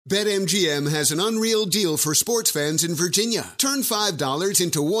BetMGM has an unreal deal for sports fans in Virginia. Turn $5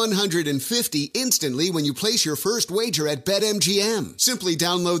 into $150 instantly when you place your first wager at BetMGM. Simply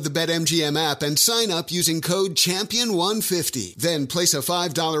download the BetMGM app and sign up using code Champion150. Then place a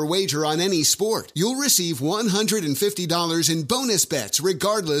 $5 wager on any sport. You'll receive $150 in bonus bets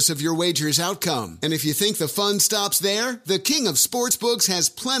regardless of your wager's outcome. And if you think the fun stops there, the King of Sportsbooks has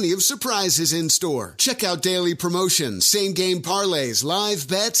plenty of surprises in store. Check out daily promotions, same-game parlays, live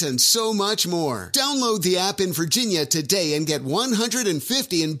bets, and so much more. Download the app in Virginia today and get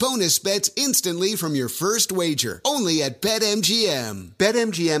 $150 in bonus bets instantly from your first wager. Only at BetMGM.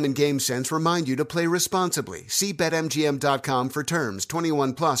 BetMGM and GameSense remind you to play responsibly. See BetMGM.com for terms.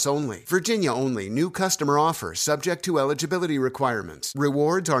 21 plus only. Virginia only. New customer offer. Subject to eligibility requirements.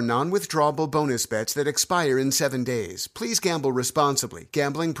 Rewards are non-withdrawable bonus bets that expire in 7 days. Please gamble responsibly.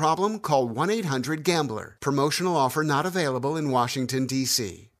 Gambling problem? Call 1-800-GAMBLER. Promotional offer not available in Washington,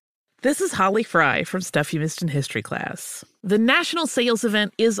 D.C. This is Holly Fry from Stuff You Missed in History class. The national sales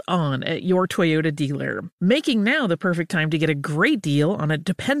event is on at your Toyota dealer, making now the perfect time to get a great deal on a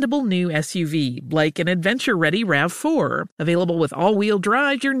dependable new SUV, like an adventure-ready RAV4. Available with all-wheel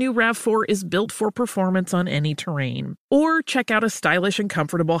drive, your new RAV4 is built for performance on any terrain. Or check out a stylish and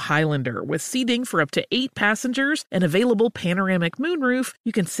comfortable Highlander with seating for up to 8 passengers and available panoramic moonroof.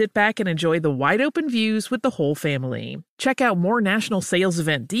 You can sit back and enjoy the wide-open views with the whole family. Check out more national sales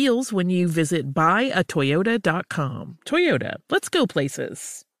event deals when you visit buyatoyota.com. Toyota, let's go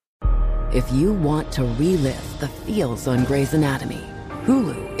places. If you want to relive the feels on Grey's Anatomy,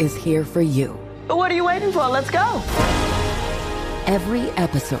 Hulu is here for you. What are you waiting for? Let's go. Every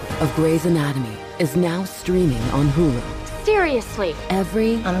episode of Grey's Anatomy is now streaming on Hulu. Seriously.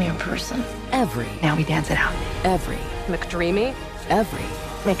 I'm your person. Now we dance it out. McDreamy. Every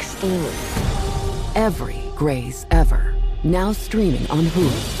McSteamy. Every Grey's ever. Now streaming on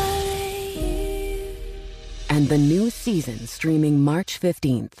Hulu. And the new season streaming March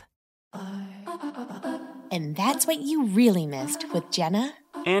 15th. And that's what you really missed with Jenna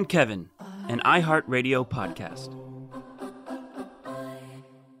and Kevin, an iHeartRadio podcast.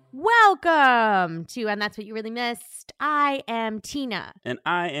 Welcome to And That's What You Really Missed. I am Tina. And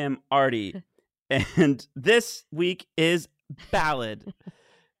I am Artie. And this week is Ballad.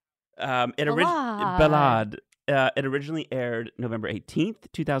 Ballad. It originally aired November 18th,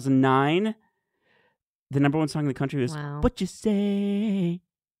 2009. The number one song in the country was What You Say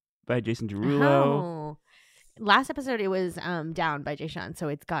by Jason Derulo. Oh. Last episode, it was down by Jay Sean, so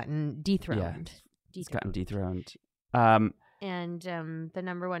it's gotten dethroned. Yeah, it's gotten dethroned. And the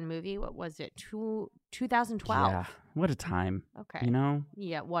number one movie, what was it? 2012. Yeah, what a time. Okay. You know?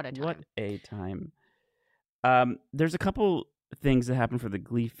 Yeah, what a time. What a time. There's a couple things that happened for the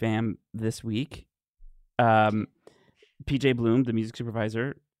Glee fam this week. PJ Bloom, the music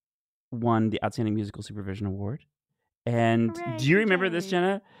supervisor, won the Outstanding Musical Supervision Award. And Hooray, do you remember PJ. this,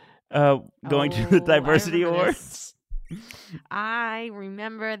 Jenna? Going to the Diversity Awards? I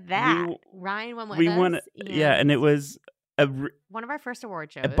remember that. Ryan won with we us. won, and it was one of our first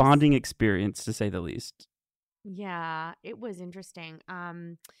award shows. A bonding experience, to say the least. Yeah, it was interesting.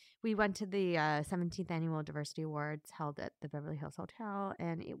 We went to the 17th Annual Diversity Awards held at the Beverly Hills Hotel,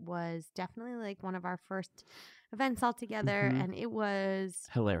 and it was definitely like one of our first events all together, and it was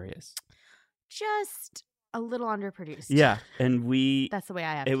hilarious. Just a little underproduced. Yeah, and that's the way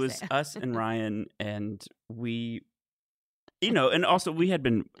I have it to was say. Us and Ryan, and we, and also we had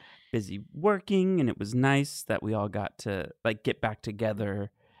been busy working, and it was nice that we all got to like get back together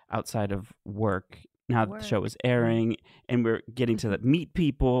outside of work. Now that the show was airing, and we're getting to meet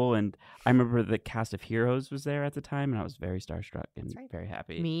people, and I remember the cast of Heroes was there at the time, and I was very starstruck and very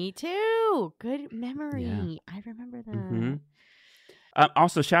happy. Me too. Good memory. Yeah. I remember that.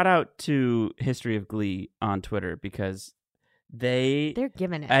 Also, shout out to History of Glee on Twitter, because they're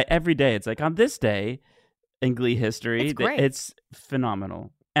giving it every day. It's like on this day in Glee history. It's great. It's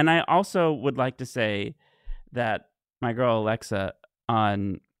phenomenal. And I also would like to say that my girl Alexa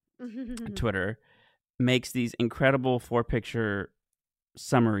on Twitter makes these incredible 4-picture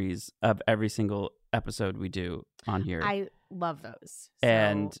summaries of every single episode we do on here. I love those.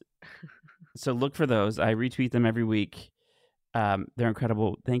 And so look for those. I retweet them every week. They're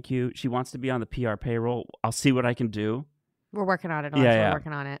incredible. Thank you. She wants to be on the PR payroll. I'll see what I can do. We're working on it. We're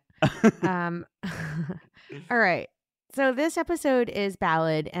working on it. All right. So this episode is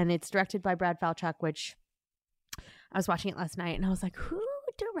Ballad, and it's directed by Brad Falchuk, which I was watching it last night, and I was like, who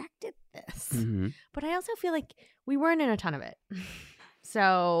directed this? But I also feel like we weren't in a ton of it.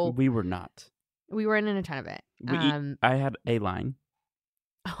 So we were not. We weren't in a ton of it. I had a line.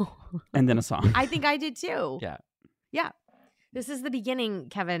 And then a song. I think I did too. Yeah. Yeah. This is the beginning,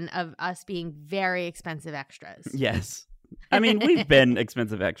 Kevin, of us being very expensive extras. Yes. I mean, we've been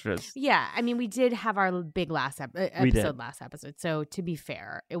expensive extras. Yeah. I mean, we did have our big episode last episode. So to be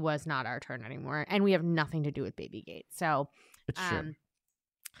fair, it was not our turn anymore. And we have nothing to do with Babygate. So It's true.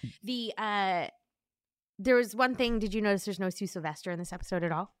 There was one thing. Did you notice there's no Sue Sylvester in this episode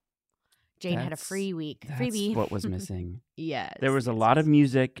at all? Jane had a free week. Freebie. What was missing. Yes. There was a lot of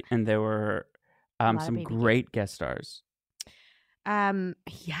music and there were some great guest stars.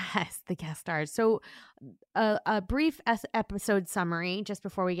 Yes, the guest stars. So a brief episode summary just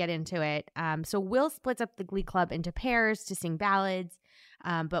before we get into it. So Will splits up the Glee Club into pairs to sing ballads.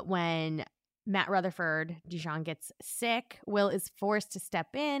 But when Matt Rutherford, Dijon, gets sick, Will is forced to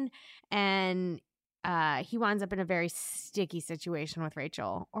step in, and he winds up in a very sticky situation with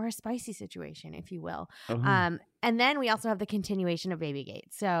Rachel, or a spicy situation, if you will. Oh. And then we also have the continuation of Babygate.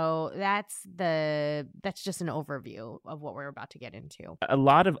 So that's just an overview of what we're about to get into. A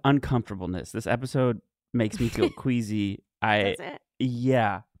lot of uncomfortableness. This episode makes me feel queasy. That's it?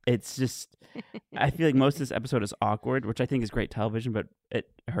 Yeah. It's just, I feel like most of this episode is awkward, which I think is great television, but it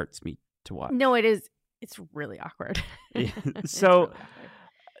hurts me to watch. No, it is. It's really awkward. Yeah. It's really awkward.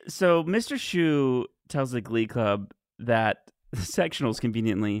 So Mr. Shu tells the Glee Club that the sectionals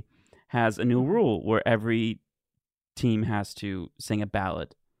conveniently has a new rule where every team has to sing a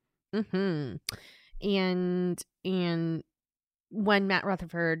ballad. Mm-hmm. And when Matt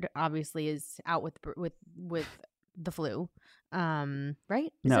Rutherford obviously is out with the flu,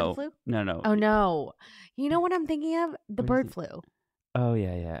 right? Is it the flu? No. Oh no! You know what I'm thinking of? The bird flu. Oh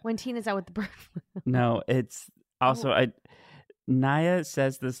yeah. When Tina's out with the bird flu. No, it's also Naya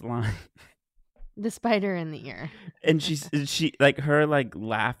says this line. The spider in the ear. And she like her like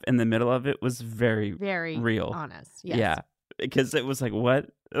laugh in the middle of it was very real. Honest. Yes. Yeah. Because it was like, what?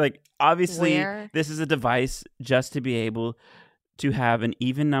 Like, obviously this is a device just to be able to have an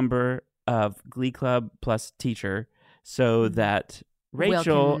even number of Glee Club plus teacher so that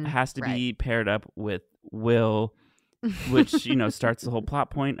Rachel has to be paired up with Will, which, starts the whole plot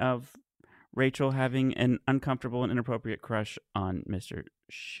point of Rachel having an uncomfortable and inappropriate crush on Mr.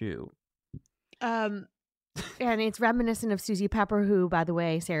 Shu. And it's reminiscent of Susie Pepper, who, by the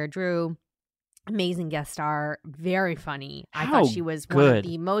way, Sarah Drew, amazing guest star, very funny. I thought she was one of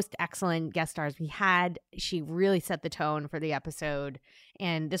the most excellent guest stars we had. She really set the tone for the episode,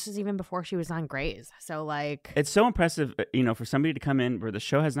 and this was even before she was on Grey's. So, like, it's so impressive, for somebody to come in where the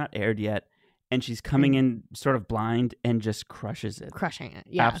show has not aired yet, and she's coming in sort of blind and just crushes it. Crushing it.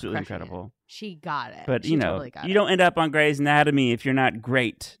 Yeah. Absolutely incredible. She got it. But, she totally got you don't end up on Grey's Anatomy if you're not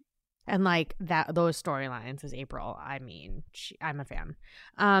great. And like those storylines as April, I mean, I'm a fan.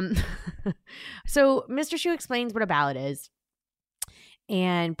 So Mr. Shu explains what a ballad is,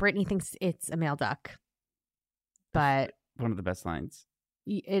 and Brittany thinks it's a male duck. But one of the best lines.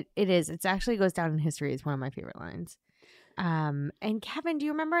 It is. It actually goes down in history as one of my favorite lines. And Kevin, do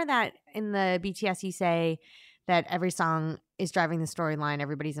you remember that in the BTS you say that every song is driving the storyline?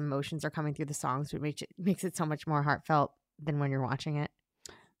 Everybody's emotions are coming through the songs, which makes it so much more heartfelt than when you're watching it.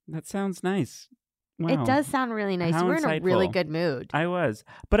 That sounds nice. Wow. It does sound really nice. How You were insightful. in a really good mood. I was.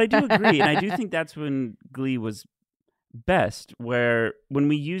 But I do agree. And I do think that's when Glee was best, when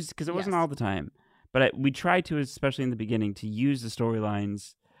we used, because it wasn't all the time, but we tried to, especially in the beginning, to use the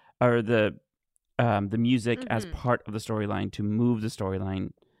storylines or the music as part of the storyline to move the storyline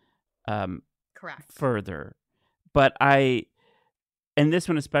correct further. But and this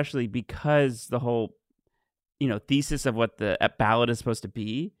one especially, because the whole thesis of what the ballad is supposed to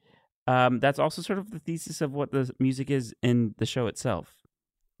be, that's also sort of the thesis of what the music is in the show itself,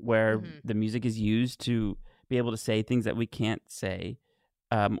 where the music is used to be able to say things that we can't say,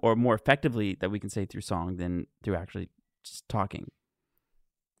 or more effectively that we can say through song than through actually just talking.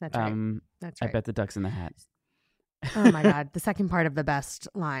 That's right. That's right. I bet the duck's in the hat. Oh my God. The second part of the best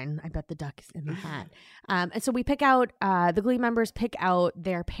line, I bet the duck is in the hat. And so we pick out, the Glee members pick out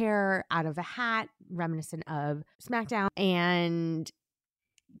their pair out of a hat, reminiscent of SmackDown. And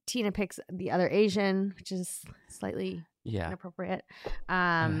Tina picks the other Asian, which is slightly inappropriate.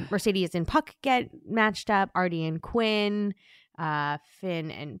 Mercedes and Puck get matched up. Artie and Quinn,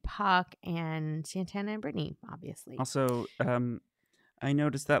 Finn and Puck, and Santana and Brittany, obviously. Also, I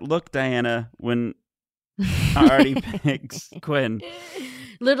noticed that look, Diana, when Artie picks Quinn.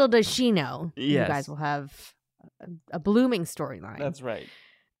 Little does she know, yes, you guys will have a blooming storyline. That's right.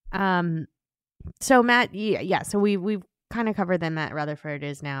 So Matt, so we've kind of covered that Matt Rutherford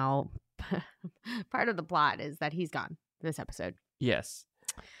is now part of the plot is that he's gone this episode. Yes.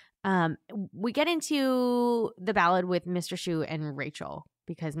 We get into the ballad with Mr. Shu and Rachel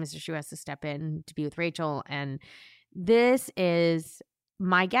because Mr. Shu has to step in to be with Rachel, and This is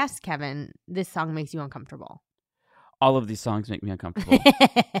my guess, Kevin. This song makes you uncomfortable. All of these songs make me uncomfortable.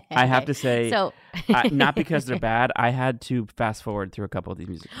 I have to say, so not because they're bad. I had to fast forward through a couple of these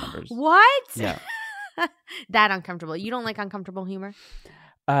music numbers. What? Yeah. That uncomfortable. You don't like uncomfortable humor?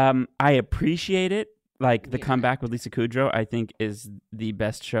 I appreciate it. Like the comeback with Lisa Kudrow, I think is the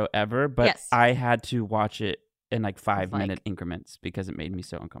best show ever. But yes. I had to watch it in like 5-minute increments because it made me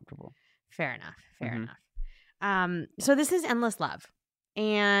so uncomfortable. Fair enough. Fair enough. So this is Endless Love.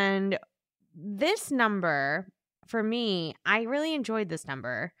 And this number, for me, I really enjoyed this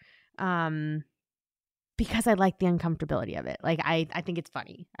number because I like the uncomfortability of it. Like, I think it's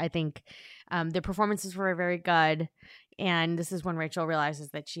funny. I think the performances were very good. And this is when Rachel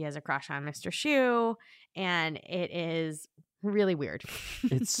realizes that she has a crush on Mr. Shu. And it is really weird.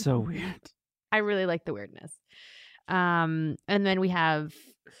 It's so weird. I really like the weirdness. And then we have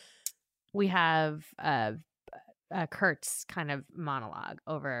Kurt's kind of monologue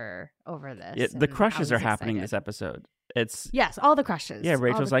over this. Yeah, the crushes are happening this episode. It's yes, all the crushes. Yeah,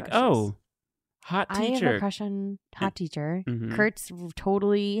 Rachel's like, "Oh, hot teacher." I have a crush on hot teacher. Mm-hmm. Kurt's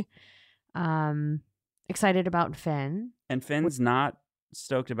totally excited about Finn, and Finn's not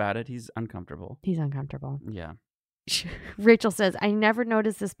stoked about it. He's uncomfortable. He's uncomfortable. Yeah. Rachel says, "I never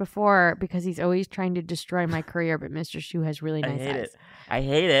noticed this before because he's always trying to destroy my career, but Mr. Shu has really nice eyes." I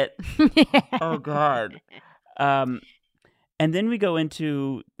hate it. Oh God. And then we go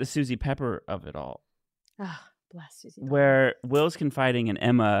into the Susie Pepper of it all. Oh, bless Susie Pepper. Where Will's confiding in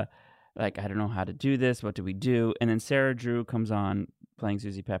Emma, like, I don't know how to do this. What do we do? And then Sarah Drew comes on playing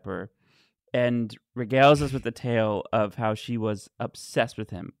Susie Pepper and regales us with the tale of how she was obsessed with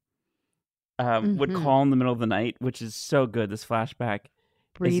him. Would call in the middle of the night, which is so good. This flashback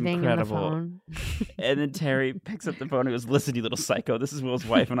breathing is incredible. In the phone. And then Terry picks up the phone and goes, "Listen, you little psycho, this is Will's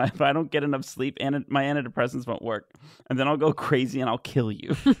wife, and if I don't get enough sleep, my antidepressants won't work, and then I'll go crazy and I'll kill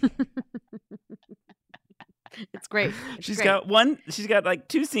you." It's great. She's got like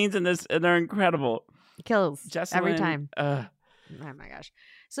 2 scenes in this, and they're incredible. Kills Jessalyn, every time. Oh my gosh.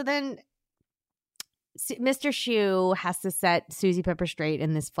 So then Mr. Shu has to set Susie Pepper straight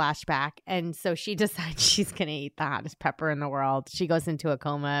in this flashback. And so she decides she's going to eat the hottest pepper in the world. She goes into a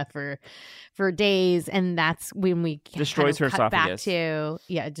coma for days. And that's when we destroys her esophagus.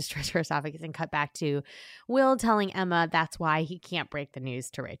 It destroys her esophagus and cut back to Will telling Emma that's why he can't break the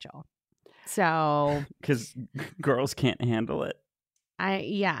news to Rachel. So because girls can't handle it.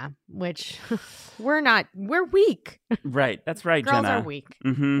 Which we're weak. Right. That's right, Girls Jenna. are weak.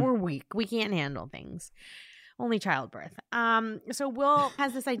 Mm-hmm. We're weak. We can't handle things. Only childbirth. So Will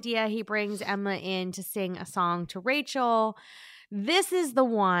has this idea. He brings Emma in to sing a song to Rachel. This is the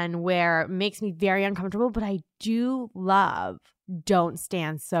one where it makes me very uncomfortable, but I do love Don't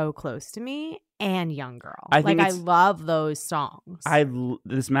Stand So Close to Me and Young Girl. I love those songs.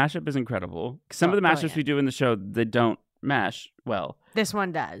 This mashup is incredible. Some of the mashups we do in the show, they don't mash well. This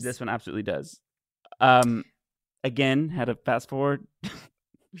one does. This one absolutely does. Again, had to fast forward.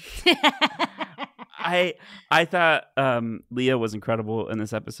 I thought Leah was incredible in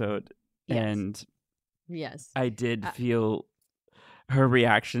this episode. Yes. And yes, I did feel her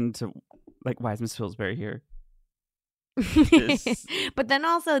reaction to, like, why is Miss Pillsbury here? But then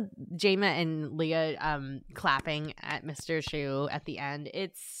also Jama and Leah clapping at Mr. Shu at the end.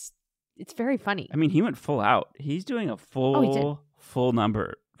 It's very funny. I mean, he went full out. He's doing a full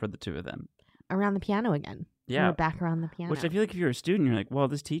number for the two of them. Around the piano again. Yeah. We're back around the piano. Which I feel like if you're a student, you're like, well,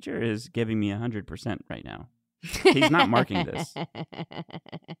 this teacher is giving me 100% right now. He's not marking this.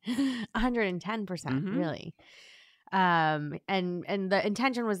 110%, really. And the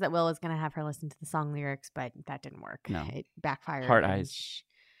intention was that Will was going to have her listen to the song lyrics, but that didn't work. No. It backfired. Heart eyes.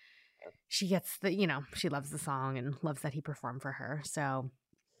 She gets she loves the song and loves that he performed for her. So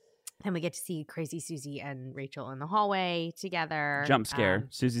then we get to see Crazy Susie and Rachel in the hallway together. Jump scare.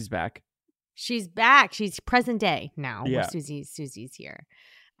 Susie's back. She's back. She's present day now. Yeah. Susie's here.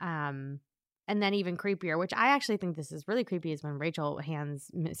 And then even creepier, which I actually think this is really creepy, is when Rachel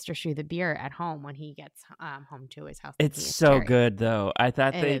hands Mr. Shu the beer at home when he gets home to his house. It's so Terry. good, though. I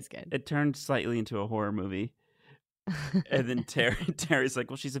thought it turned slightly into a horror movie. And then Terry's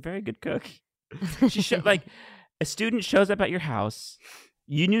like, well, she's a very good cook. Like, a student shows up at your house.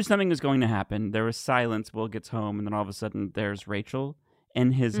 You knew something was going to happen. There was silence. Will gets home. And then all of a sudden, there's Rachel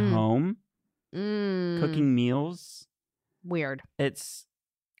in his home cooking meals. Weird. It's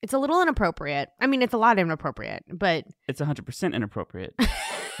a little inappropriate. I mean, it's a lot inappropriate, but it's 100% inappropriate.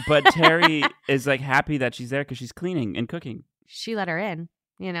 But Terry is like happy that she's there because she's cleaning and cooking. She let her in,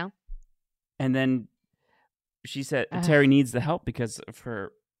 And then she said Terry needs the help because of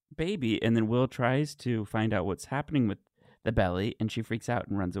her baby, and then Will tries to find out what's happening with the belly, and she freaks out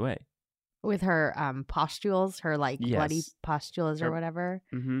and runs away. With her pustules, her like bloody Yes. pustules or whatever.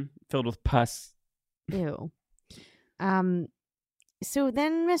 Mm-hmm. Filled with pus. Ew. So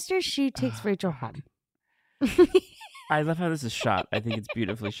then Mr. Shu takes Rachel home. I love how this is shot. I think it's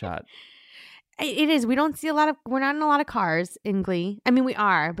beautifully shot. It is. We're not in a lot of cars in Glee. I mean, we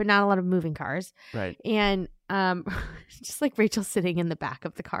are, but not a lot of moving cars. Right. And just like Rachel sitting in the back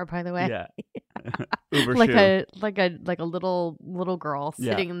of the car, by the way. Yeah. Uber like shoe. a little girl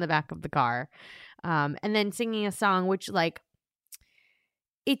sitting in the back of the car. And then singing a song, which like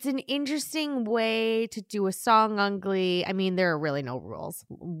it's an interesting way to do a song on Glee. I mean, there are really no rules,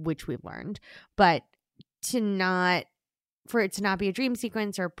 which we've learned, but for it to not be a dream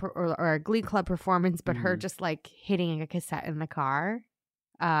sequence or a Glee Club performance, but her just like hitting a cassette in the car.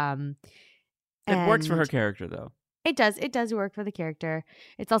 It works for her character, though. It does. It does work for the character.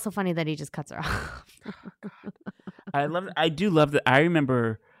 It's also funny that he just cuts her off. I do love that. I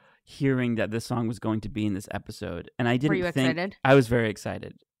remember hearing that this song was going to be in this episode, and I didn't Were you think excited? I was very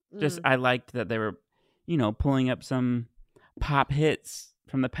excited. Just I liked that they were, pulling up some pop hits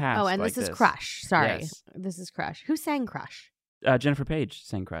from the past. Oh, and like this is Crush. Sorry. Yes. This is Crush. Who sang Crush? Jennifer Page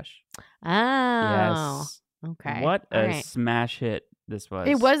sang Crush. Oh. Yes. Okay. What All a right. smash hit this was.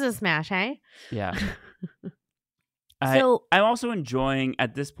 It was a smash, hey? Yeah. So I'm also enjoying,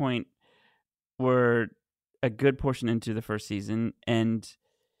 at this point, we're a good portion into the first season, and,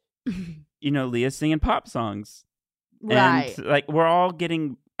 Leah's singing pop songs. right. And, like, we're all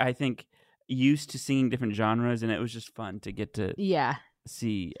getting, I think, used to singing different genres, and it was just fun to get to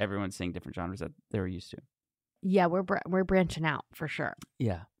see everyone sing different genres that they were used to. Yeah, we're branching out for sure.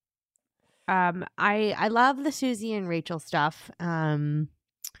 Yeah. I love the Susie and Rachel stuff.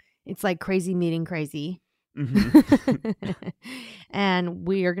 It's like crazy meeting crazy. Mm-hmm. And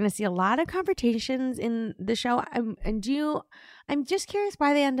we are going to see a lot of confrontations in the show. I'm just curious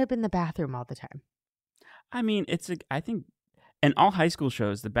why they end up in the bathroom all the time. I mean, I think in all high school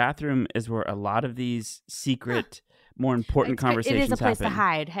shows, the bathroom is where a lot of these secret, more important conversations happen. It is a place to happen.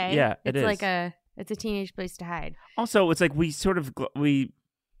 hide, hey? Yeah, it's is. like it's a teenage place to hide. Also, it's like we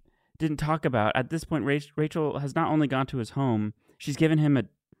didn't talk about, at this point, Rachel has not only gone to his home, she's given him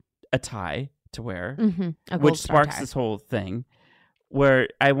a tie to wear, which sparks this whole thing where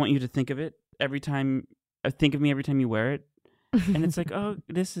I want you to think of it every time, think of me every time you wear it. And it's like, oh,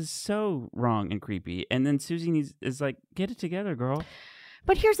 this is so wrong and creepy. And then Susie is like, get it together, girl.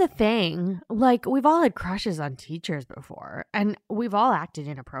 But here's the thing. Like, we've all had crushes on teachers before, and we've all acted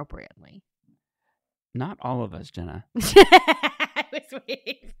inappropriately. Not all of us, Jenna. I was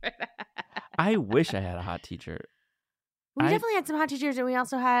waiting for that. I wish I had a hot teacher. We definitely had some hot teachers, and we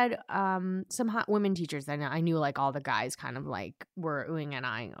also had some hot women teachers. And I knew like all the guys kind of like were oohing and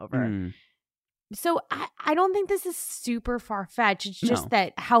eyeing over. So I don't think this is super far-fetched. It's just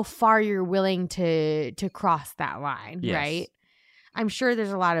that how far you're willing to cross that line, right? I'm sure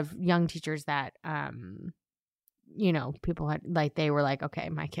there's a lot of young teachers that, people had, like, they were like, okay,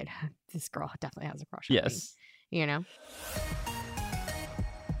 my kid, this girl definitely has a crush on me,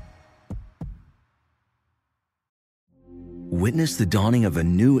 Witness the dawning of a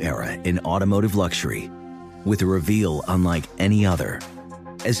new era in automotive luxury with a reveal unlike any other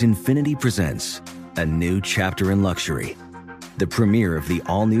as Infiniti presents a new chapter in luxury, the premiere of the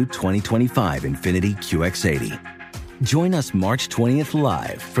all-new 2025 Infiniti QX80. Join us March 20th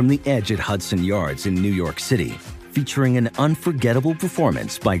live from the Edge at Hudson Yards in New York City, featuring an unforgettable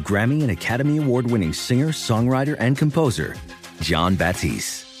performance by Grammy and Academy Award-winning singer, songwriter, and composer, Jon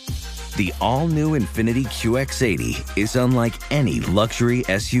Batiste. The all-new Infiniti QX80 is unlike any luxury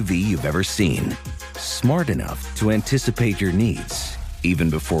SUV you've ever seen. Smart enough to anticipate your needs, even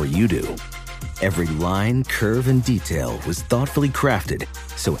before you do. Every line, curve, and detail was thoughtfully crafted,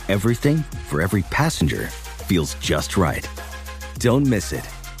 so everything for every passenger feels just right. Don't miss it.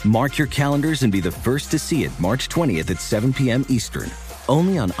 Mark your calendars and be the first to see it March 20th at 7 p.m. Eastern,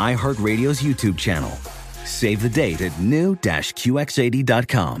 only on iHeartRadio's YouTube channel. Save the date at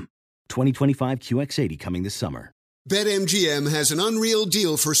new-QX80.com. 2025 QX80 coming this summer. BetMGM has an unreal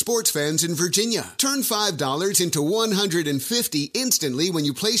deal for sports fans in Virginia. Turn $5 into $150 instantly when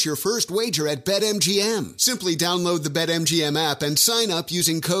you place your first wager at BetMGM. Simply download the BetMGM app and sign up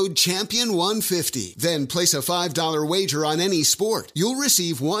using code CHAMPION150. Then place a $5 wager on any sport. You'll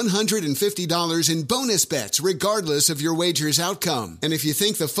receive $150 in bonus bets regardless of your wager's outcome. And if you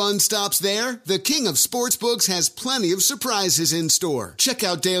think the fun stops there, the King of Sportsbooks has plenty of surprises in store. Check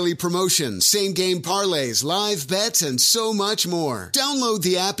out daily promotions, same-game parlays, live bets, bets, and so much more. Download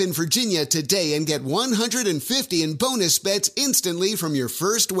the app in Virginia today and get $150 in bonus bets instantly from your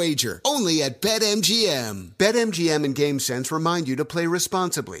first wager. Only at BetMGM. BetMGM and GameSense remind you to play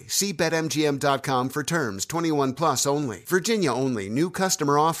responsibly. See BetMGM.com for terms. 21 plus only. Virginia only. New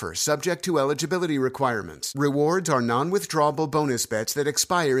customer offer. Subject to eligibility requirements. Rewards are non-withdrawable bonus bets that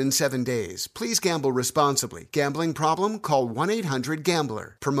expire in 7 days. Please gamble responsibly. Gambling problem? Call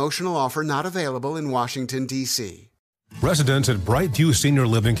 1-800-GAMBLER. Promotional offer not available in Washington, D.C. Residents at Brightview Senior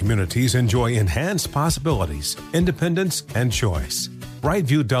Living Communities enjoy enhanced possibilities, independence, and choice.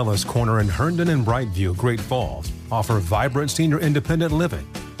 Brightview Dulles Corner in Herndon and Brightview, Great Falls, offer vibrant senior independent living,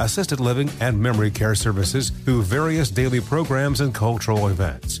 assisted living, and memory care services through various daily programs and cultural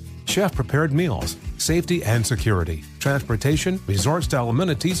events. Chef-prepared meals, safety and security, transportation, resort-style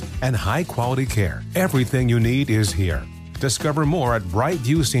amenities, and high-quality care. Everything you need is here. Discover more at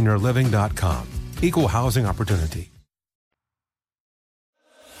brightviewseniorliving.com. Equal housing opportunity.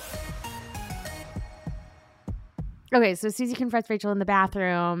 Okay, so Susie confronts Rachel in the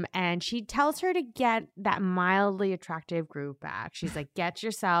bathroom, and she tells her to get that mildly attractive groove back. She's like, get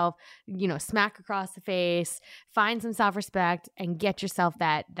yourself, smack across the face, find some self-respect, and get yourself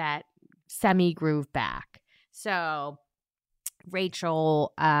that semi-groove back. So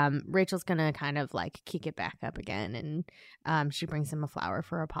Rachel's gonna kind of like kick it back up again, and she brings him a flower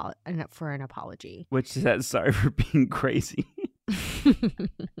for an apology. Which says sorry for being crazy.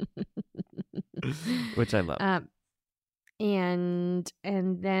 Which I love. And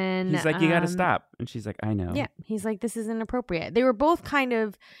then he's like, you gotta stop. And she's like, I know. Yeah. He's like, this is inappropriate. They were both kind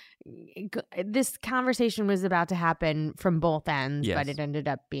of, this conversation was about to happen from both ends, yes. But it ended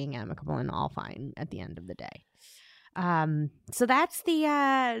up being amicable and all fine at the end of the day. So that's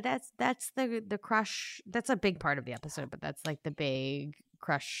the crush. That's a big part of the episode, but that's like the big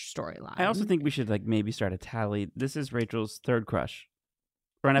crush storyline. I also think we should like maybe start a tally. This is Rachel's third crush.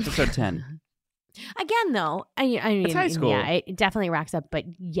 We're on episode 10. Again, though, I mean, it's high school. Yeah, it definitely racks up. But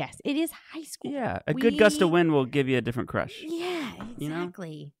yes, it is high school. Yeah, a good gust of wind will give you a different crush. Yeah,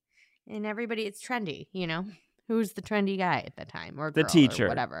 exactly. And everybody, it's trendy. Who's the trendy guy at the time, or the girl, teacher, or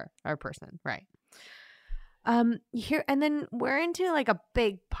whatever, or person, right? Here and then we're into like a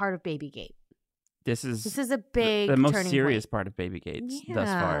big part of Babygate. This is a big the most turning serious point. Part of Babygates thus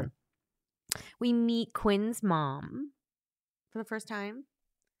far. We meet Quinn's mom for the first time.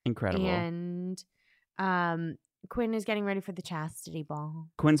 Incredible. And Quinn is getting ready for the chastity ball.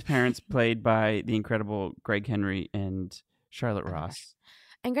 Quinn's parents played by the incredible Greg Henry and Charlotte Ross.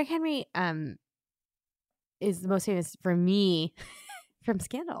 And Greg Henry is the most famous for me from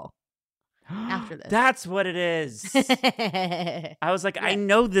Scandal. After this. That's what it is. I was like, yeah. I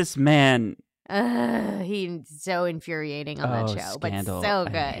know this man. He's so infuriating on that show, Scandal. But so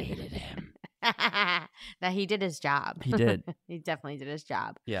good. I hated him. That he did his job. He did. He definitely did his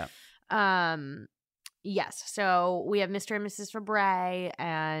job. Yeah. Yes. So we have Mr. and Mrs. Fabray,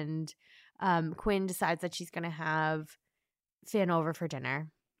 and Quinn decides that she's going to have Finn over for dinner.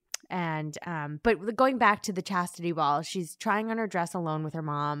 And but going back to the chastity ball, she's trying on her dress alone with her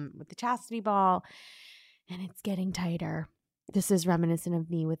mom with the chastity ball, and it's getting tighter. This is reminiscent of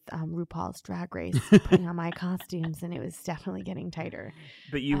me with RuPaul's Drag Race, putting on my costumes, and it was definitely getting tighter.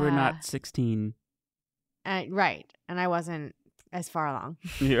 But you were not 16. Right. And I wasn't as far along.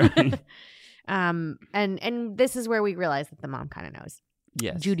 You're right. And this is where we realize that the mom kind of knows.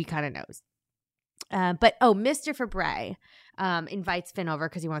 Yes. Judy kind of knows. But Mr. Fabray invites Finn over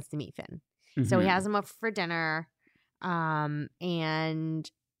because he wants to meet Finn. Mm-hmm. So he has him up for dinner. And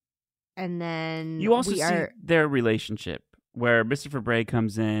then you also see their relationship where Mr. Fabray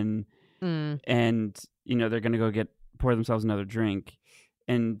comes in and, they're going to go pour themselves another drink.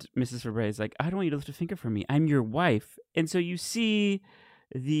 And Mrs. Fabray is like, I don't want you to lift a finger for me. I'm your wife. And so you see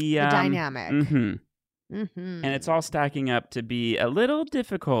the dynamic. Mm-hmm. Mm-hmm. And it's all stacking up to be a little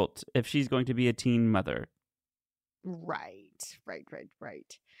difficult if she's going to be a teen mother. Right.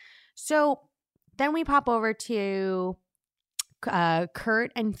 So then we pop over to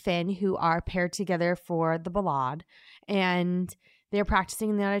Kurt and Finn, who are paired together for the Ballad, and they're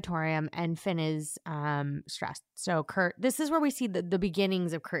practicing in the auditorium, and Finn is stressed. So this is where we see the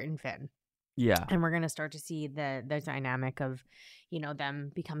beginnings of Kurt and Finn. Yeah. And we're going to start to see the dynamic of,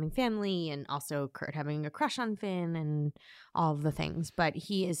 them becoming family, and also Kurt having a crush on Finn and all of the things. But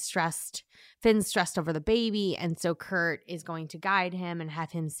he is stressed. Finn's stressed over the baby. And so Kurt is going to guide him and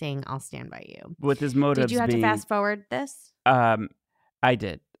have him sing "I'll Stand By You." With his motives Did you have to fast forward this? I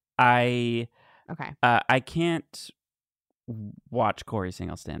did. Okay. I can't watch Corey sing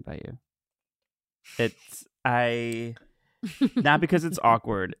 "I'll Stand By You." Not because it's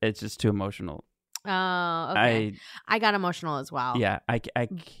awkward. It's just too emotional. Oh, okay. I got emotional as well. Yeah,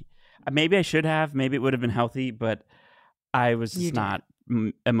 maybe I should have. Maybe it would have been healthy, but I was just not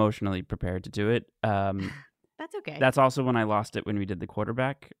emotionally prepared to do it. That's okay. That's also when I lost it when we did the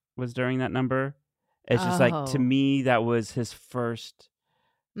quarterback, was during that number. It's just like, to me, that was his first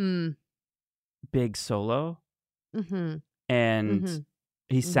big solo. Mm-hmm. And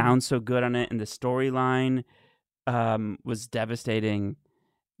he sounds so good on it, and the storyline was devastating.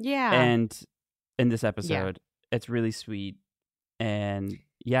 Yeah. And in this episode, it's really sweet. And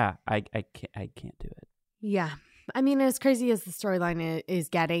yeah, I can't do it. Yeah. I mean, as crazy as the storyline is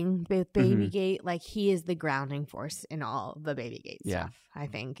getting with Babygate, like, he is the grounding force in all the Babygate stuff, I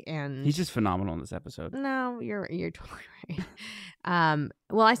think. And he's just phenomenal in this episode. No, you're totally right.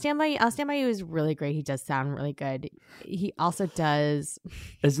 Well, I'll Stand By You is really great. He does sound really good. He also does.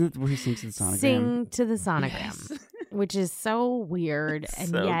 Isn't it where he sings to the sonogram? Sing to the sonogram. Yes. Which is so weird, and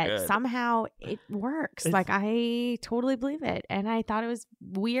so yet good. Somehow it works. Like, I totally believe it, and I thought it was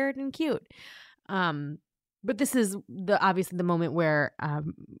weird and cute. But this is obviously the moment where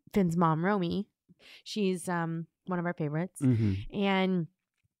Finn's mom, Romy, she's one of our favorites, and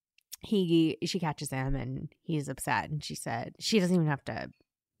she catches him, and he's upset, and she said she doesn't even have to,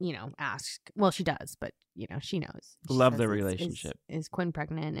 ask. Well, she does, but she knows. Love their relationship. Is Quinn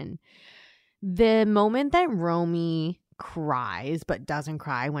pregnant? And the moment that Romy cries but doesn't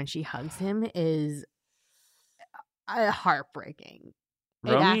cry when she hugs him is heartbreaking.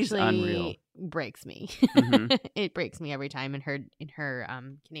 Romy's it actually unreal. Breaks me. It breaks me every time in her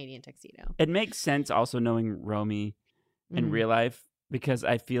Canadian tuxedo. It makes sense also knowing Romy in real life, because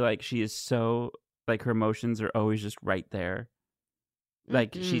I feel like she is so, like, her emotions are always just right there.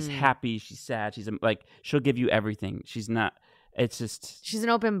 Like, she's happy, she's sad, she's like, she'll give you everything. She's not. It's just, she's an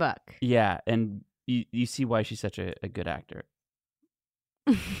open book. Yeah, and you see why she's such a good actor.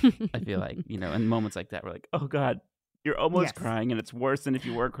 I feel like, in moments like that, we're like, oh God, you're almost crying, and it's worse than if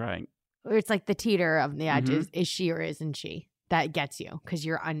you were crying. Or it's like the teeter of the edge. Is she or isn't she? That gets you, because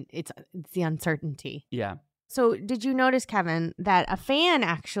it's the uncertainty. Yeah. So did you notice, Kevin, that a fan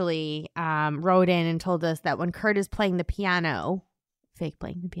actually wrote in and told us that when Kurt is playing the piano, fake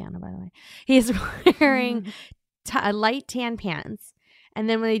playing the piano, by the way, he is wearing light tan pants. And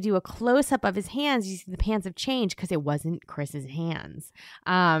then when they do a close-up of his hands, you see the pants have changed because it wasn't Chris's hands.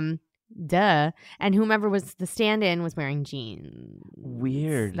 Duh. And whomever was the stand-in was wearing jeans.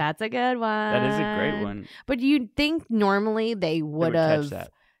 Weird. That's a good one. That is a great one. But you'd think normally they would have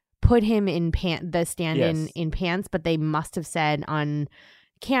put him in the stand-in in pants, but they must have said on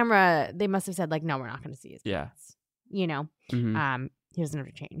camera, they must have said, like, no, we're not going to see his pants. He doesn't have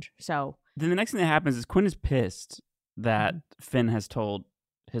to change. So then the next thing that happens is Quinn is pissed that Finn has told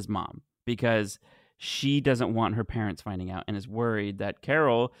his mom, because she doesn't want her parents finding out and is worried that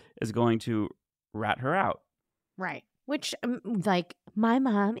Carol is going to rat her out. Right. Which, like, my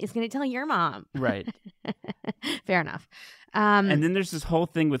mom is going to tell your mom. Right. Fair enough. And then there's this whole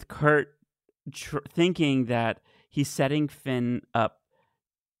thing with Kurt thinking that he's setting Finn up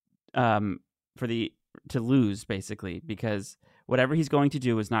to lose, basically, because whatever he's going to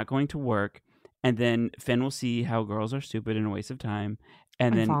do is not going to work. And then Finn will see how girls are stupid and a waste of time,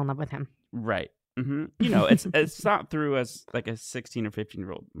 and then fall in love with him. Right. It's thought through as, like, a 16 or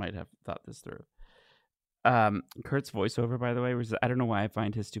 15-year-old might have thought this through. Kurt's voiceover, by the way, was, I don't know why I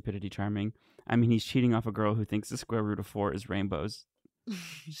find his stupidity charming. I mean, he's cheating off a girl who thinks the square root of 4 is rainbows.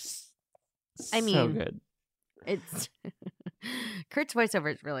 I mean, so good. It's Kurt's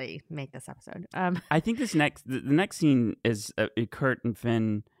voiceovers really make this episode. I think the next scene is Kurt and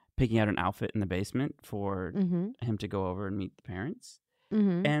Finn picking out an outfit in the basement for him to go over and meet the parents.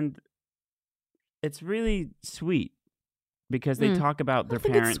 And it's really sweet, because they talk about their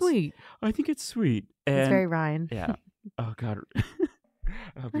parents. It's sweet. I think it's sweet. And it's very Ryan. Yeah. Oh God.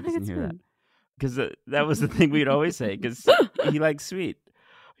 I hope he doesn't hear that. Because that was the thing we'd always say, because he likes sweet.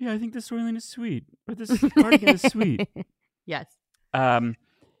 Yeah, I think the storyline is sweet. Or this cardigan is sweet. Yes.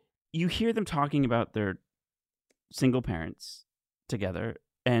 You hear them talking about their single parents together,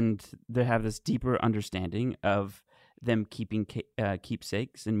 and they have this deeper understanding of them keeping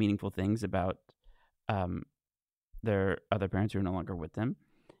keepsakes and meaningful things about their other parents who are no longer with them.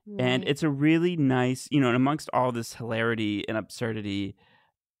 Right. And it's a really nice, and amongst all this hilarity and absurdity,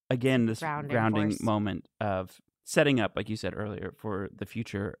 again, this grounding moment of setting up, like you said earlier, for the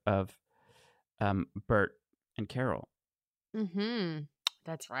future of Bert and Carol.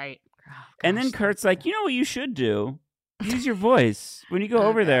 That's right. Oh, and then Kurt's like, you know what you should do? Use your voice when you go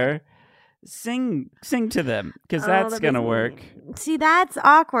over there. Sing to them, because that's going to work. See, that's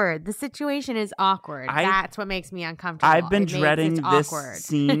awkward. The situation is awkward. That's what makes me uncomfortable. I've been dreading this awkward.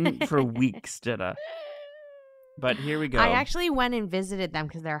 scene for weeks, Jenna. But here we go. I actually went and visited them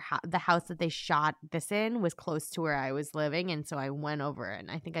because the house that they shot this in was close to where I was living, and so I went over and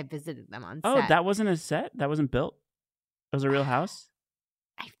I think I visited them on set. Oh, that wasn't a set? That wasn't built? It was a real house?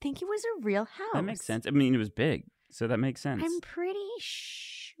 I think it was a real house. That makes sense. I mean, it was big, so that makes sense. I'm pretty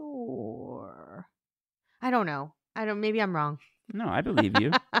sure. I don't know. Maybe I'm wrong. No, I believe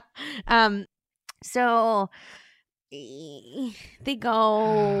you. So they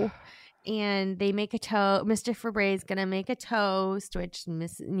go and they make a toast. Mr. Fabre is gonna make a toast, which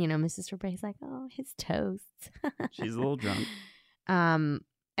Mrs. Fabre is like, oh, his toast. She's a little drunk. And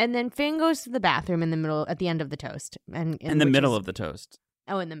then Finn goes to the bathroom at the end of the toast, and in the middle of the toast.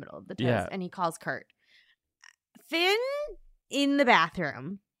 Oh, in the middle of the toast, yeah. And he calls Kurt. Finn in the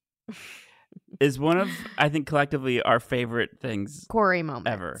bathroom is one of, I think, collectively our favorite things, Corey moments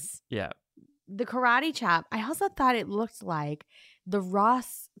ever. Yeah. The karate chop. I also thought it looked like the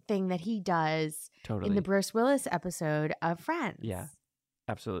Ross thing that he does in the Bruce Willis episode of Friends. Yeah,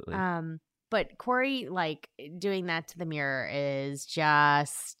 absolutely. But Corey, like, doing that to the mirror is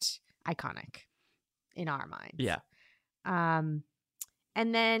just iconic in our minds. Yeah.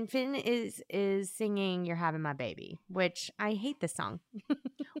 And then Finn is singing "You're Having My Baby," which I hate this song.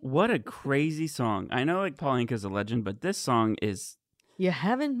 What a crazy song. I know, like, Paul Anka's a legend, but this song is... You're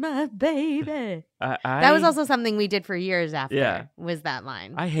having my baby. That was also something we did for years after, was that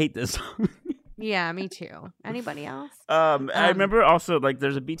line. I hate this song. Yeah, me too. Anybody else? I remember also, like,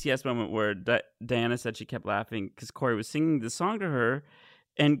 there's a BTS moment where Diana said she kept laughing because Corey was singing the song to her,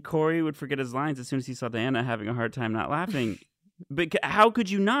 and Corey would forget his lines as soon as he saw Diana having a hard time not laughing. But how could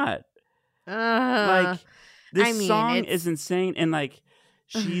you not? Like, this song is insane, and, like,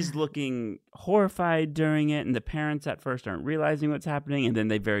 she's looking horrified during it, and the parents at first aren't realizing what's happening, and then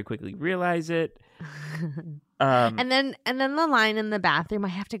they very quickly realize it. And then the line in the bathroom, I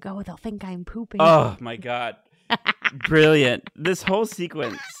have to go, they'll think I'm pooping. Oh my God. Brilliant. This whole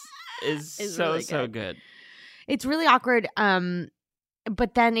sequence is so really so good. It's really awkward.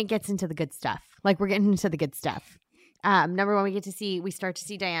 But then it gets into the good stuff. Like, we're getting into the good stuff. Number one, we start to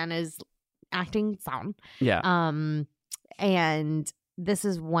see Diana's acting sound. Yeah. And this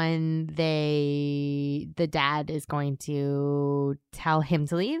is when the dad is going to tell him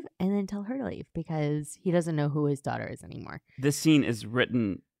to leave and then tell her to leave because he doesn't know who his daughter is anymore. This scene is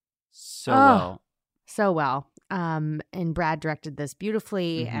written so well. So well. And Brad directed this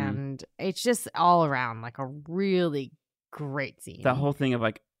beautifully, and it's just all around like a really great scene. The whole thing of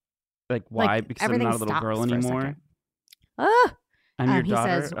like why? Because I'm not a little girl anymore. I'm your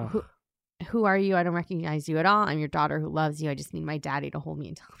daughter. He says, who are you? I don't recognize you at all. I'm your daughter who loves you. I just need my daddy to hold me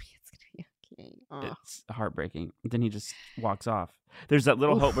and tell me it's going to be okay. Oh. It's heartbreaking. Then he just walks off. There's that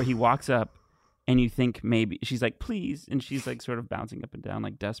little hope where he walks up and you think maybe she's like, please. And she's like sort of bouncing up and down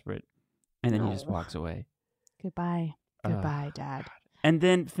like desperate. And then he just walks away. Goodbye. Goodbye, Dad. And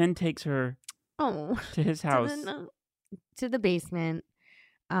then Finn takes her to his house. To the basement.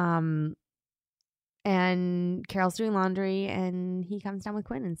 And Carol's doing laundry, and he comes down with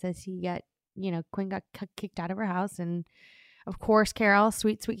Quinn and says Quinn got kicked out of her house. And of course, Carol,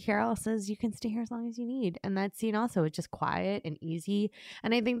 sweet Carol, says you can stay here as long as you need. And that scene also is just quiet and easy.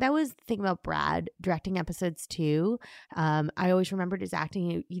 And I think that was the thing about Brad directing episodes too. I always remembered his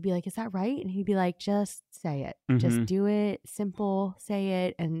acting. He'd be like, is that right? And he'd be like, just say it. Just do it. Simple. Say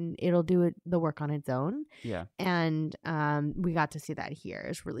it. And it'll do the work on its own. Yeah. And we got to see that here.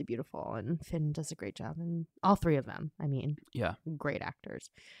 It's really beautiful. And Finn does a great job. And all three of them, I mean, great actors.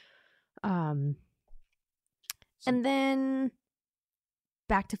 And then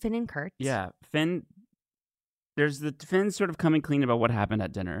back to Finn and Kurt. Yeah, Finn. There's Finn sort of coming clean about what happened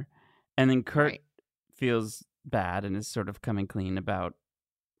at dinner, and then Kurt feels bad and is sort of coming clean about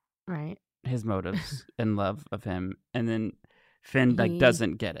his motives and love of him, and then Finn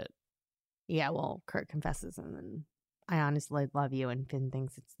doesn't get it. Yeah, well, Kurt confesses, and then I honestly love you, and Finn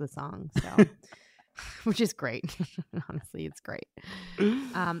thinks it's the song, so. Which is great. Honestly, it's great.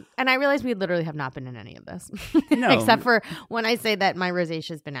 And I realize we literally have not been in any of this. No. Except for when I say that my rosacea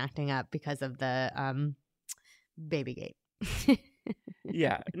has been acting up because of the baby gate.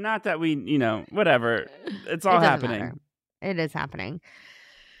 Yeah. Not that we, whatever. It's all happening. Matter. It is happening.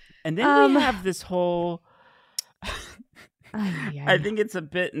 And then we have this whole... I think it's a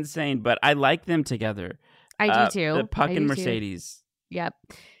bit insane, but I like them together. I do too. The Puck and Mercedes. Too. Yep.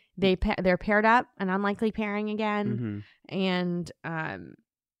 They're paired up, an unlikely pairing again, and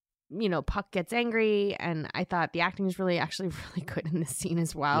Puck gets angry, and I thought the acting is actually really good in this scene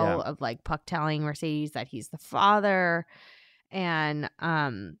as well, of like Puck telling Mercedes that he's the father. And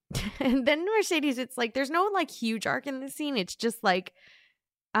and then Mercedes, it's like there's no like huge arc in this scene. It's just like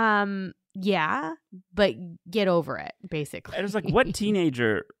yeah, but get over it, basically. It was like, what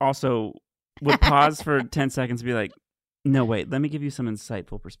teenager also would pause for 10 seconds and be like, no, wait, let me give you some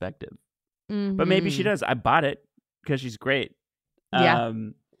insightful perspective. But maybe she does. I bought it because she's great. Yeah.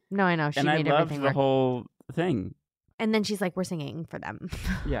 No, I know. She and made I loved everything the work. whole thing. And then she's like, we're singing for them.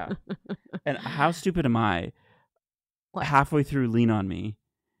 Yeah. And how stupid am I? What? Halfway through Lean On Me,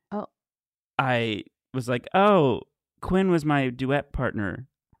 Oh. I was like, oh, Quinn was my duet partner.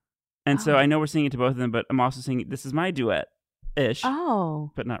 And so I know we're singing to both of them, but I'm also singing, this is my duet-ish.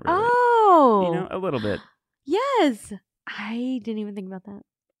 Oh. But not really. Oh. A little bit. Yes. I didn't even think about that.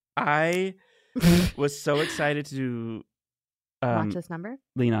 I was so excited to watch this number?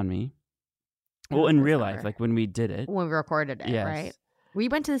 Lean On Me. Well, in real life, like when we did it. When we recorded it, yes. right? We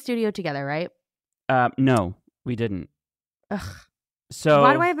went to the studio together, right? No, we didn't. Ugh. So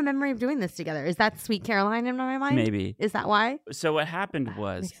why do I have a memory of doing this together? Is that Sweet Caroline in my mind? Maybe. Is that why? So what happened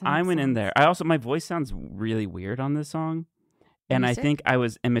was I went in there. My voice sounds really weird on this song. And I think I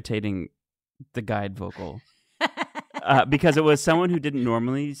was imitating the guide vocal. Because it was someone who didn't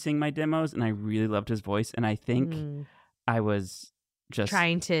normally sing my demos, and I really loved his voice. And I think I was just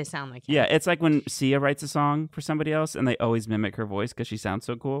trying to sound like him. Yeah, it's like when Sia writes a song for somebody else, and they always mimic her voice because she sounds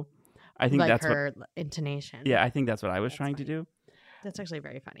so cool. I think like that's her intonation. Yeah, I think that's what I was trying to do. That's actually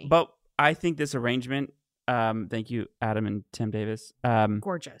very funny. But I think this arrangement, thank you, Adam and Tim Davis.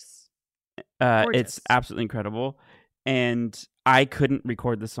 Gorgeous. It's absolutely incredible. And I couldn't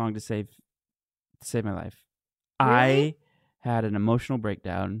record this song to save my life. Really? I had an emotional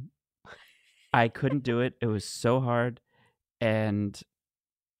breakdown. I couldn't do it. It was so hard and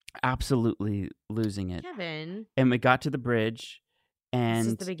absolutely losing it. Kevin. And we got to the bridge. And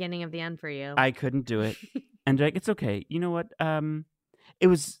this is the beginning of the end for you. I couldn't do it. And like, it's okay. You know what? It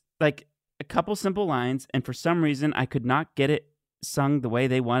was like a couple simple lines, and for some reason I could not get it sung the way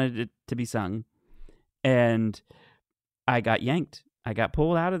they wanted it to be sung. And I got yanked. I got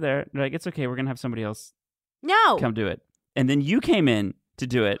pulled out of there. They're like, it's okay, we're gonna have somebody else come do it. And then you came in to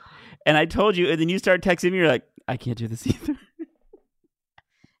do it. And I told you, and then you started texting me, you're like, I can't do this either.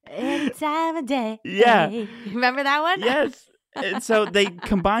 Any time of day. Yeah. Remember that one? Yes. And so they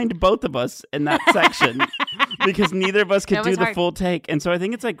combined both of us in that section because neither of us could do the full take. And so I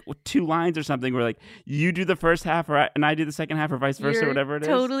think it's like 2 lines or something where like you do the first half and I do the second half or vice versa or whatever it is.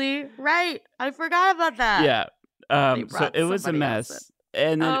 Totally right. I forgot about that. Yeah. So it was a mess.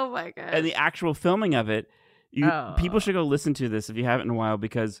 And then, oh my God. And the actual filming of it, people should go listen to this if you haven't in a while,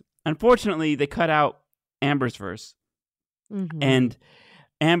 because unfortunately they cut out Amber's verse. Mm-hmm. And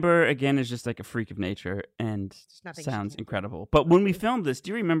Amber, again, is just like a freak of nature and sounds incredible. But when we filmed this, do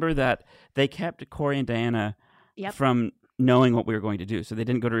you remember that they kept Corey and Diana from knowing what we were going to do? So they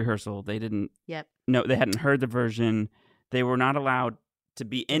didn't go to rehearsal. They didn't. Yep. No, they hadn't heard the version. They were not allowed to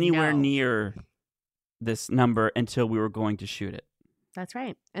be anywhere near this number until we were going to shoot it. That's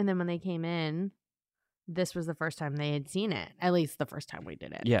right. And then when they came in, this was the first time they had seen it. At least the first time we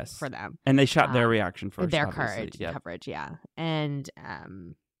did it. Yes. For them. And they shot their reaction first. Their coverage, yeah. And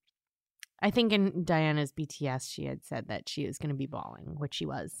I think in Diana's BTS, she had said that she was going to be bawling, which she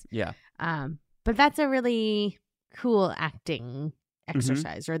was. Yeah. But that's a really cool acting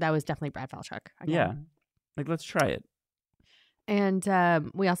exercise, or that was definitely Brad Falchuk. Again. Yeah. Like, let's try it. And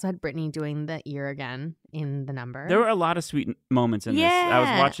we also had Brittany doing the ear again in the number. There were a lot of sweet moments in this. I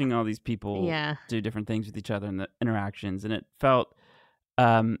was watching all these people do different things with each other in the interactions, and it felt,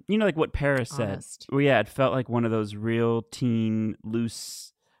 like what Paris said. Well, yeah, it felt like one of those real teen,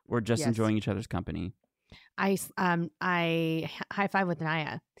 loose, we're just enjoying each other's company. I high five with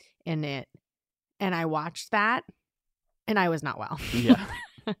Naya in it, and I watched that, and I was not well. Yeah.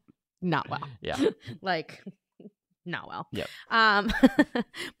 Not well. Yeah. Like... Not well. Yep.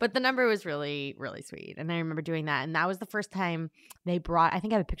 But the number was really, really sweet. And I remember doing that. And that was the first time they brought, I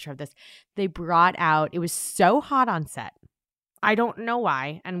think I have a picture of this. They brought out, it was so hot on set. I don't know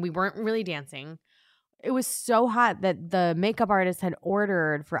why. And we weren't really dancing. It was so hot that the makeup artist had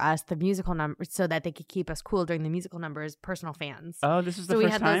ordered for us the musical numbers so that they could keep us cool during the musical numbers, personal fans. Oh, this is the first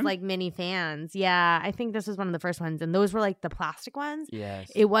time? So we had those like mini fans. Yeah, I think this was one of the first ones. And those were like the plastic ones.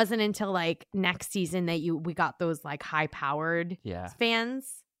 Yes. It wasn't until like next season that we got those like high powered fans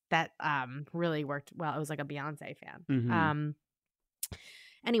that really worked well. It was like a Beyonce fan. Mm-hmm.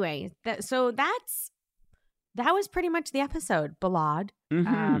 Anyway, that was pretty much the episode. Ballad.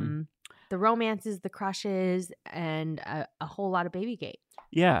 Mm-hmm. the romances, the crushes, and a whole lot of Babygate.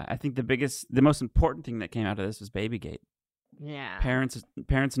 Yeah, I think the most important thing that came out of this was Babygate. Yeah. Parents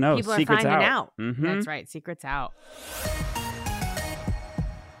know. People Secrets are finding out. Mm-hmm. That's right. Secrets out.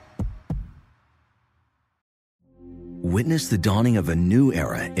 Witness the dawning of a new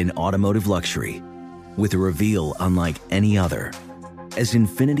era in automotive luxury with a reveal unlike any other as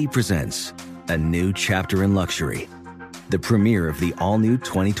Infiniti presents a new chapter in luxury, the premiere of the all-new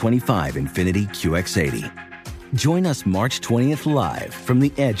 2025 Infiniti QX80. Join us March 20th live from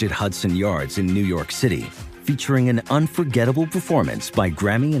the Edge at Hudson Yards in New York City, featuring an unforgettable performance by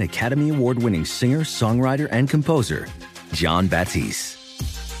Grammy and Academy Award-winning singer, songwriter, and composer, Jon Batiste.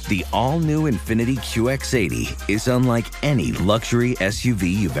 The all-new Infiniti QX80 is unlike any luxury SUV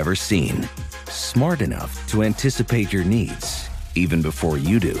you've ever seen. Smart enough to anticipate your needs, even before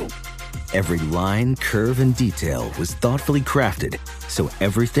you do. Every line, curve, and detail was thoughtfully crafted, so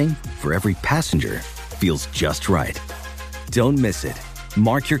everything for every passenger feels just right. Don't miss it.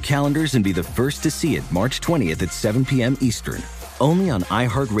 Mark your calendars and be the first to see it March 20th at 7 p.m. Eastern, only on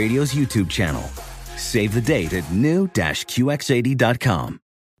iHeartRadio's YouTube channel. Save the date at new-QX80.com.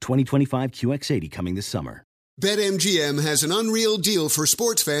 2025 QX80 coming this summer. BetMGM has an unreal deal for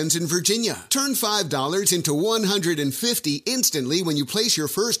sports fans in Virginia. Turn $5 into $150 instantly when you place your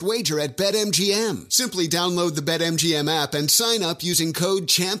first wager at BetMGM. Simply download the BetMGM app and sign up using code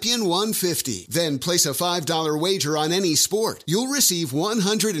CHAMPION150. Then place a $5 wager on any sport. You'll receive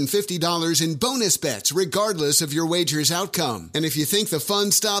 $150 in bonus bets regardless of your wager's outcome. And if you think the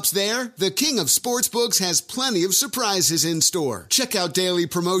fun stops there, the King of Sportsbooks has plenty of surprises in store. Check out daily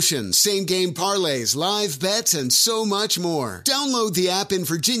promotions, same-game parlays, live bets, and so much more. Download the app in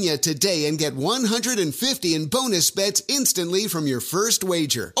Virginia today and get $150 in bonus bets instantly from your first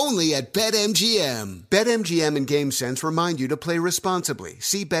wager. Only at BetMGM. BetMGM and GameSense remind you to play responsibly.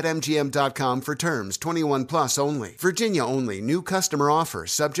 See BetMGM.com for terms. 21 plus only. Virginia only. New customer offer.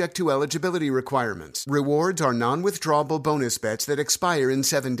 Subject to eligibility requirements. Rewards are non-withdrawable bonus bets that expire in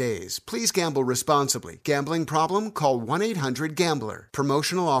 7 days. Please gamble responsibly. Gambling problem? Call 1-800-GAMBLER.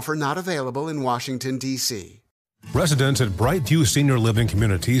 Promotional offer not available in Washington, D.C. Residents at Brightview Senior Living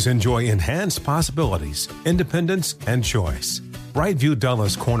Communities enjoy enhanced possibilities, independence, and choice. Brightview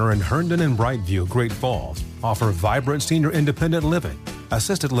Dulles Corner in Herndon and Brightview, Great Falls, offer vibrant senior independent living,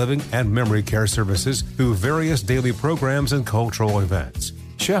 assisted living, and memory care services through various daily programs and cultural events.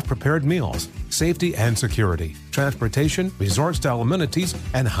 Chef-prepared meals, safety and security, transportation, resort-style amenities,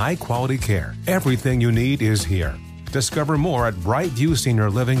 and high-quality care. Everything you need is here. Discover more at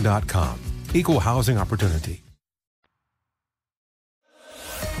brightviewseniorliving.com. Equal housing opportunity.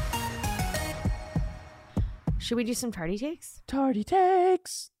 Should we do some tardy takes? Tardy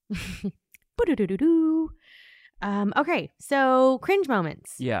takes. Okay, so cringe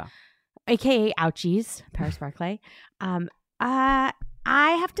moments. Yeah. AKA ouchies, Paris Barclay. I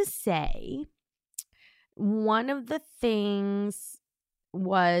have to say, one of the things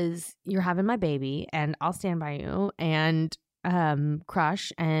was You're Having My Baby and I'll Stand By You and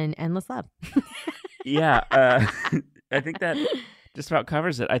Crush and Endless Love. Yeah. I think that just about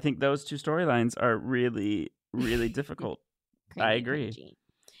covers it. I think those two storylines are really, really difficult. I agree. Cringy.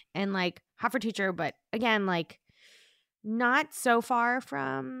 And like Hot for Teacher, but again, like not so far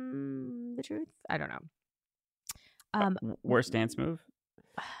from the truth. I don't know. Worst dance move?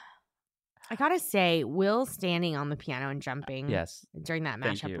 I gotta say, Will standing on the piano and jumping during that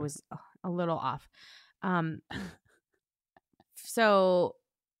Thank mashup you. was a little off. So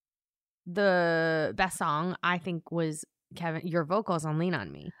the best song I think was Kevin, your vocals on Lean on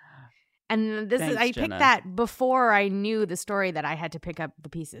Me. And this Thanks, is I Jenna. picked that before I knew the story that I had to pick up the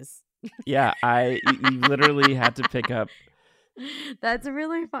pieces. Yeah, you literally had to pick up. That's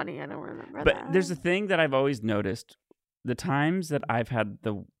really funny. I don't remember But that. there's a thing that I've always noticed. The times that I've had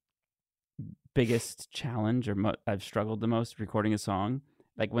the biggest challenge or I've struggled the most recording a song,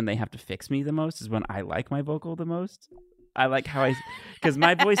 like when they have to fix me the most, is when I like my vocal the most. I like how because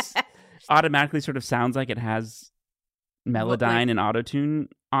my voice automatically sort of sounds like it has Melodyne and autotune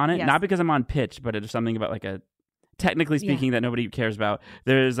on it. Yes. Not because I'm on pitch, but it's something about like a, technically speaking, that nobody cares about.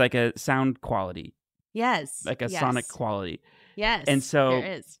 There's like a sound quality. Yes. Like a sonic quality. Yes. And so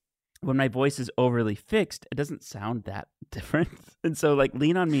there is. when my voice is overly fixed, it doesn't sound that different. And so like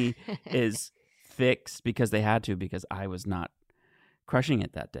Lean on Me is fixed because they had to, because I was not crushing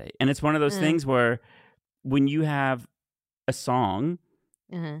it that day. And it's one of those things where when you have a song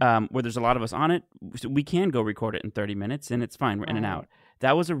where there's a lot of us on it, we can go record it in 30 minutes and it's fine. We're in and out.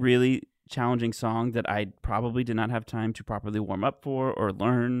 That was a really challenging song that I probably did not have time to properly warm up for or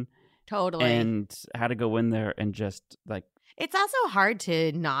learn. Totally. And had to go in there and just like It's also hard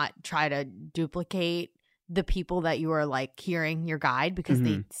to not try to duplicate the people that you are like hearing your guide because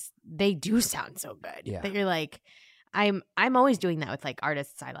they do sound so good that you're like, I'm always doing that with like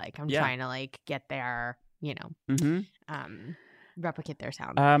artists I like. I'm trying to like get their, replicate their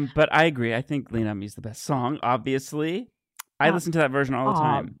sound. But I agree. I think Lean On Me is the best song, obviously. I listen to that version all the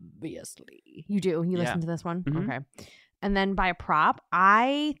time. Obviously. You do? You listen to this one? Mm-hmm. Okay. And then by a prop,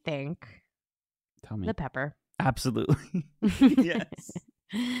 I think Tell me. the pepper. Absolutely. Yes.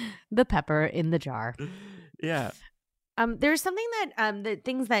 The pepper in the jar. Yeah. There's something that the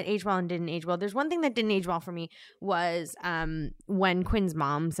things that age well and didn't age well. There's one thing that didn't age well for me was when Quinn's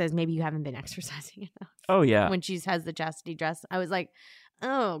mom says maybe you haven't been exercising enough. Oh yeah. When she has the chastity dress, I was like,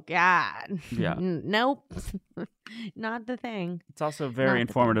 oh God. Yeah. Nope. Not the thing. It's also very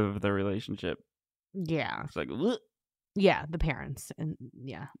informative of the relationship. Yeah. It's like, ugh. Yeah, the parents and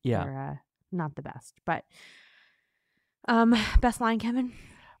Yeah. They're, not the best, but best line, Kevin.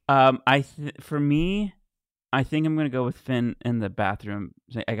 For me, I think I'm gonna go with Finn in the bathroom.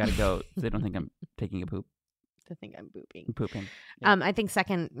 I gotta go. They don't think I'm taking a poop. They think I'm Pooping. Yeah. I think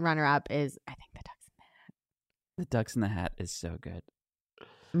second runner up is the Ducks in the Hat. The Ducks in the Hat is so good.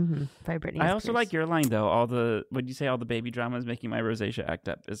 Mm-hmm. By Britney. I also like your line though. All the baby drama is making my rosacea act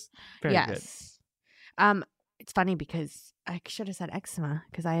up is very good. It's funny because I should have said eczema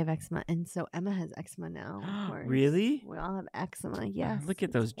because I have eczema, and so Emma has eczema now. Really? We all have eczema. Yes. Look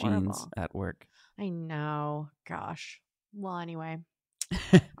at those genes at work. I know. Gosh. Well, anyway,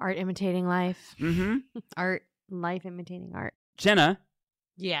 art imitating life. Mm-hmm. Life imitating art. Jenna.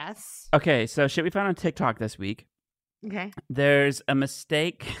 Yes. Okay, so shit we found on TikTok this week. Okay. There's a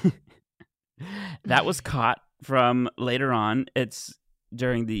mistake that was caught from later on. It's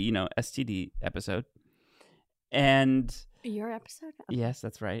during the STD episode. And your episode? Yes,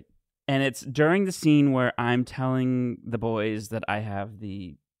 that's right. And it's during the scene where I'm telling the boys that I have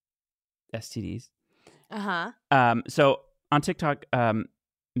the STDs. Uh-huh. So on TikTok,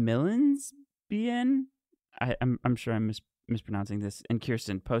 Millens BN, I'm sure I'm mispronouncing this, and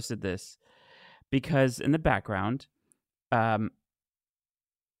Kirsten posted this because in the background,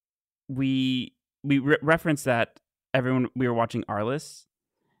 we referenced that we were watching Arliss,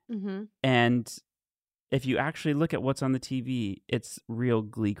 and if you actually look at what's on the TV, it's real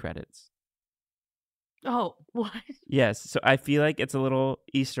Glee credits. Oh, what? Yes. So I feel like it's a little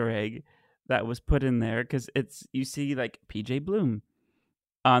Easter egg that was put in there because you see like PJ Bloom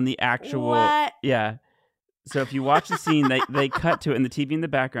on the actual. What? Yeah. So if you watch the scene, they cut to it in the TV in the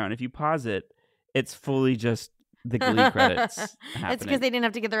background. If you pause it, it's fully just the Glee credits happening. It's because they didn't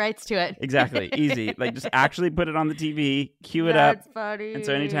have to get the rights to it. Exactly. Easy. Like just actually put it on the TV, cue it up. That's funny. And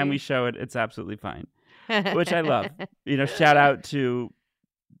so anytime we show it, it's absolutely fine. Which I love. Shout out to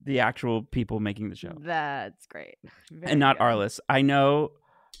the actual people making the show. That's great. And not Arliss. I know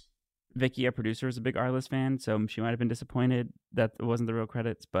Vicky, our producer, is a big Arliss fan, so she might have been disappointed that it wasn't the real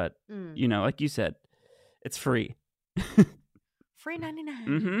credits. But, like you said, it's free. Free 99.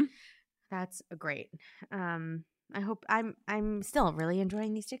 Mm-hmm. That's great. I hope I'm still really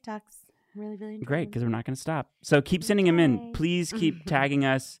enjoying these TikToks. Really, really enjoying Great, because we're not going to stop. So keep sending them in. Please keep tagging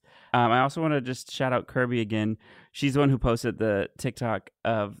us. I also want to just shout out Kirby again. She's the one who posted the TikTok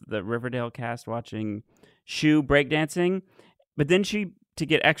of the Riverdale cast watching Shu breakdancing. But then she, to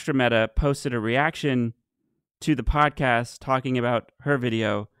get extra meta, posted a reaction to the podcast talking about her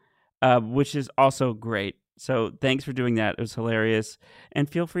video, which is also great. So thanks for doing that. It was hilarious. And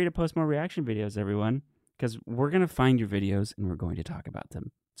feel free to post more reaction videos, everyone, because we're going to find your videos and we're going to talk about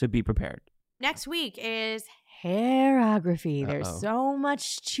them. So be prepared. Next week is hairography. Uh-oh. There's so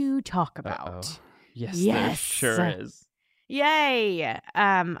much to talk about. Uh-oh. Yes, there sure is. Yay.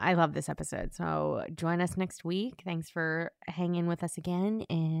 I love this episode. So join us next week. Thanks for hanging with us again.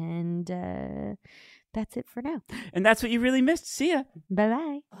 And that's it for now. And that's what you really missed. See ya.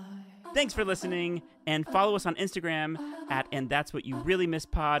 Bye-bye. Thanks for listening, and follow us on Instagram at And That's What You Really Miss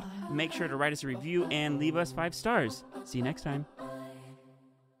Pod. Make sure to write us a review and leave us 5 stars. See you next time.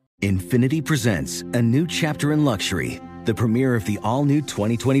 Infinity presents a new chapter in luxury, the premiere of the all-new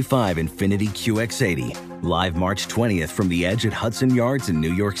 2025 Infinity QX80, live March 20th from the Edge at Hudson Yards in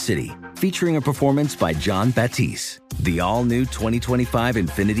New York City, featuring a performance by John Batiste. The all-new 2025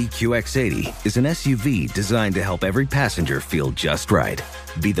 Infinity QX80 is an SUV designed to help every passenger feel just right.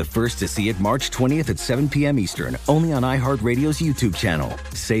 Be the first to see it March 20th at 7 p.m. Eastern, only on iHeartRadio's YouTube channel.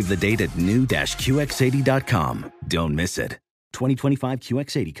 Save the date at new-QX80.com. Don't miss it. 2025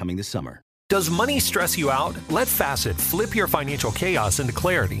 QX80 coming this summer. Does money stress you out? Let Facet flip your financial chaos into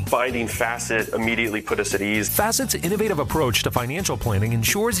clarity. Finding Facet immediately put us at ease. Facet's innovative approach to financial planning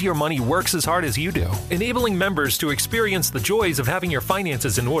ensures your money works as hard as you do, enabling members to experience the joys of having your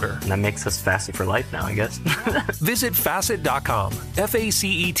finances in order. And that makes us Facet for life now, I guess. Visit Facet.com,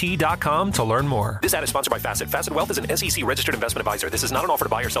 FACET.com to learn more. This ad is sponsored by Facet. Facet Wealth is an SEC registered investment advisor. This is not an offer to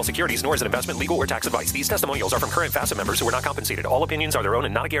buy or sell securities, nor is it investment, legal, or tax advice. These testimonials are from current Facet members who are not compensated. All opinions are their own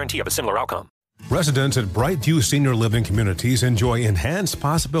and not a guarantee of a similar outcome. Residents at Brightview Senior Living Communities enjoy enhanced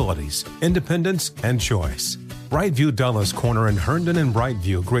possibilities, independence, and choice. Brightview Dulles Corner in Herndon and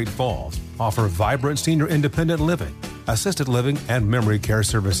Brightview, Great Falls, offer vibrant senior independent living, assisted living, and memory care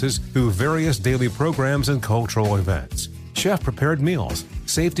services through various daily programs and cultural events. Chef-prepared meals,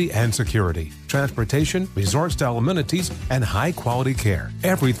 safety and security, transportation, resort-style amenities, and high-quality care.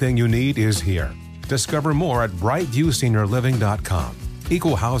 Everything you need is here. Discover more at brightviewseniorliving.com.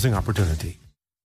 Equal housing opportunity.